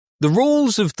The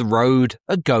rules of the road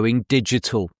are going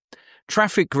digital.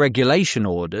 Traffic regulation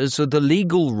orders are the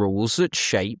legal rules that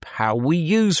shape how we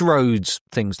use roads,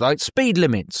 things like speed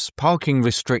limits, parking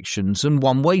restrictions and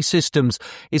one-way systems,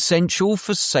 essential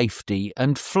for safety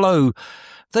and flow.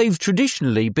 They've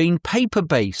traditionally been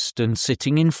paper-based and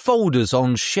sitting in folders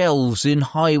on shelves in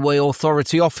highway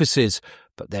authority offices,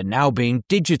 but they're now being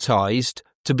digitised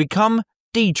to become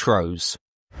D-TROs.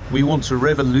 We want to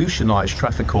revolutionise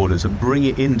traffic orders and bring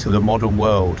it into the modern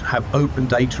world, have open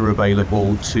data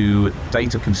available to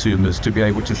data consumers to be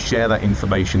able to share that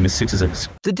information with citizens.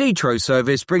 The D-TRO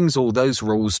service brings all those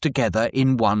rules together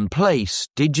in one place,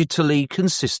 digitally,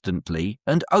 consistently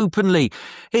and openly.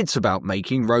 It's about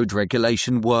making road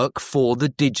regulation work for the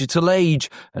digital age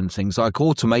and things like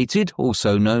automated,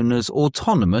 also known as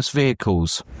autonomous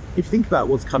vehicles. If you think about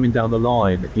what's coming down the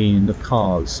line in the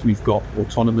cars, we've got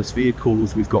autonomous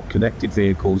vehicles, we've got connected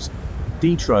vehicles.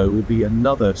 D-TRO will be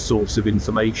another source of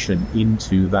information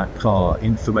into that car,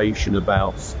 information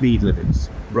about speed limits,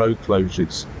 road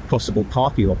closures, possible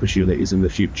parking opportunities in the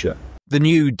future. The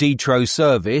new D-TRO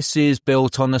service is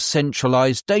built on a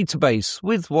centralised database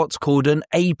with what's called an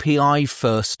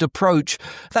API-first approach.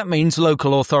 That means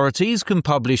local authorities can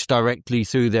publish directly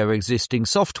through their existing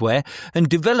software and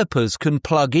developers can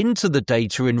plug into the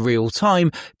data in real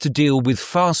time to deal with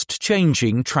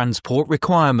fast-changing transport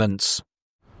requirements.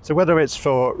 So whether it's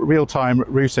for real-time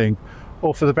routing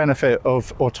or for the benefit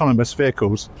of autonomous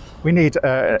vehicles, we need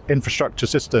an infrastructure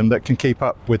system that can keep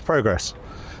up with progress.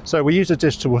 So we use a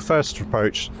digital-first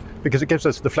approach because it gives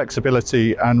us the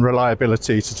flexibility and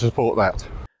reliability to support that.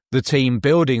 The team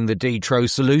building the D-TRO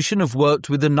solution have worked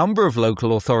with a number of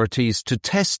local authorities to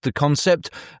test the concept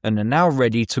and are now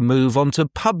ready to move on to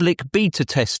public beta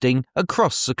testing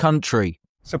across the country.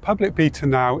 So public beta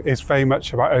now is very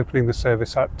much about opening the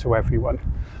service up to everyone.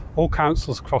 All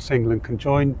councils across England can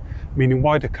join, meaning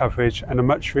wider coverage and a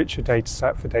much richer data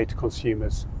set for data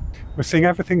consumers. We're seeing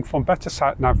everything from better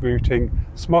sat-nav routing,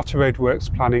 smarter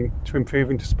roadworks planning to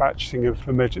improving dispatching of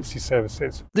emergency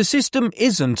services. The system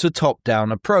isn't a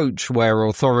top-down approach where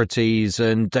authorities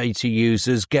and data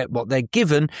users get what they're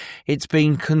given. It's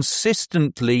been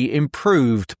consistently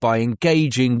improved by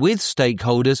engaging with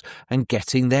stakeholders and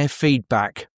getting their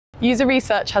feedback. User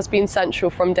research has been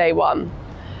central from day one.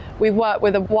 We've worked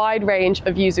with a wide range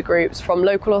of user groups from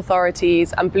local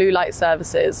authorities and blue light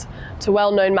services to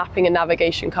well-known mapping and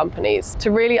navigation companies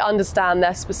to really understand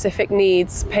their specific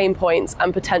needs, pain points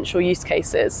and potential use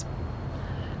cases.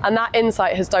 And that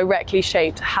insight has directly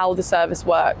shaped how the service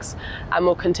works and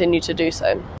will continue to do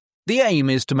so. The aim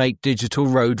is to make digital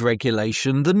road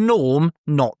regulation the norm,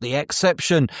 not the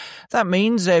exception. That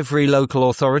means every local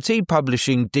authority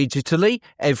publishing digitally,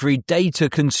 every data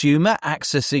consumer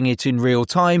accessing it in real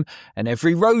time, and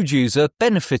every road user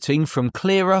benefiting from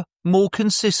clearer, more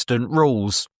consistent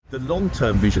rules. The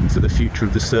long-term vision for the future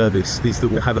of the service is that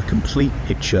we'll have a complete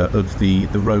picture of the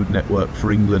road network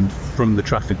for England from the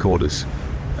traffic orders.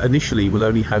 Initially we'll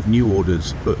only have new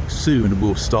orders, but soon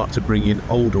we'll start to bring in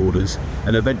old orders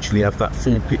and eventually have that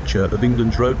full picture of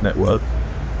England's road network.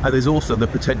 And there's also the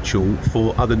potential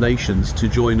for other nations to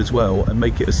join as well and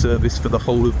make it a service for the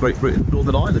whole of Great Britain and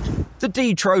Northern Ireland. The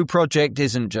D-TRO project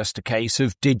isn't just a case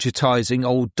of digitising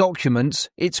old documents,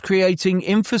 it's creating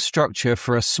infrastructure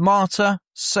for a smarter,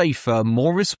 safer,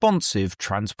 more responsive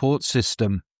transport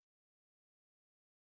system.